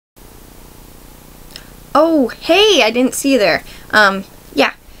Oh, hey, I didn't see you there.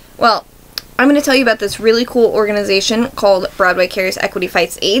 Yeah. Well, I'm going to tell you about this really cool organization called Broadway Cares Equity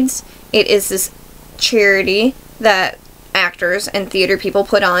Fights AIDS. It is this charity that actors and theater people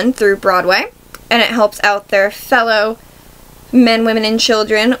put on through Broadway, and it helps out their fellow men, women, and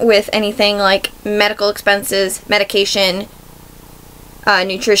children with anything like medical expenses, medication,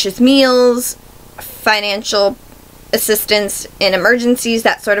 nutritious meals, financial assistance in emergencies,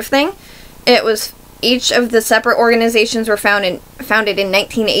 that sort of thing. Each of the separate organizations were founded in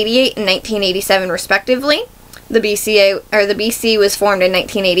 1988 and 1987 respectively. The BC was formed in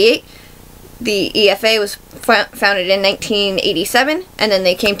 1988. The EFA was founded in 1987, and then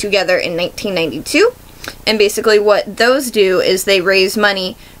they came together in 1992. And basically what those do is they raise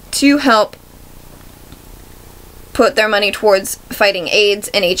money to help put their money towards fighting AIDS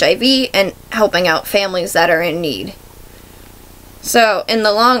and HIV and helping out families that are in need. So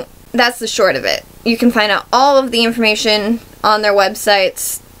that's the short of it. You can find out all of the information on their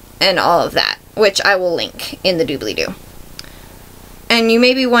websites and all of that, which I will link in the doobly-doo. And you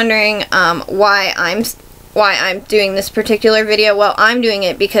may be wondering why I'm doing this particular video. Well, I'm doing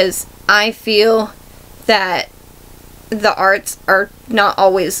it because I feel that the arts are not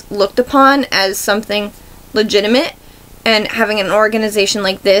always looked upon as something legitimate, and having an organization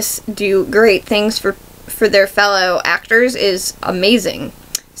like this do great things for their fellow actors is amazing.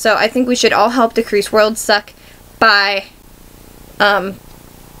 So I think we should all help decrease world suck by,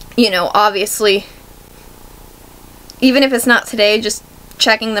 obviously, even if it's not today, just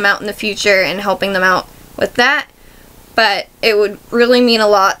checking them out in the future and helping them out with that. But it would really mean a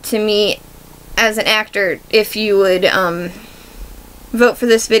lot to me as an actor if you would vote for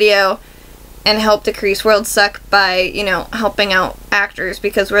this video and help decrease world suck by, helping out actors,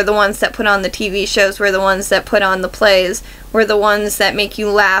 because we're the ones that put on the TV shows, we're the ones that put on the plays, we're the ones that make you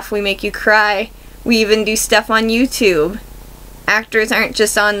laugh, we make you cry, we even do stuff on YouTube. Actors aren't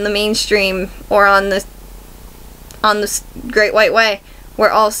just on the mainstream or on the Great White Way.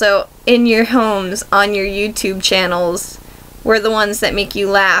 We're also in your homes, on your YouTube channels. We're the ones that make you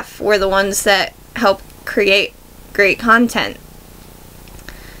laugh. We're the ones that help create great content.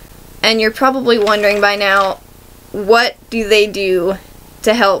 And you're probably wondering by now, what do they do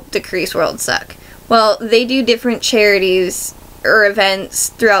to help decrease world suck? Well, they do different charities or events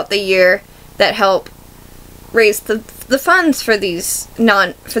throughout the year that help raise the funds for this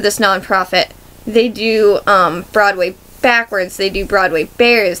nonprofit. They do Broadway Backwards, they do Broadway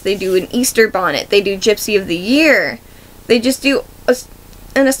Bears, they do an Easter bonnet, they do Gypsy of the Year. They just do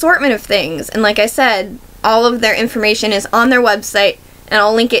an assortment of things. And like I said, all of their information is on their website, and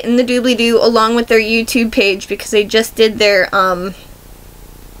I'll link it in the doobly-doo along with their YouTube page, because they just did their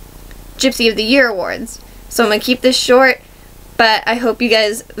Gypsy of the Year awards. So I'm going to keep this short, but I hope you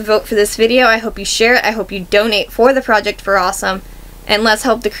guys vote for this video. I hope you share it. I hope you donate for the Project for Awesome. And let's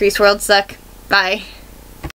help decrease world suck. Bye.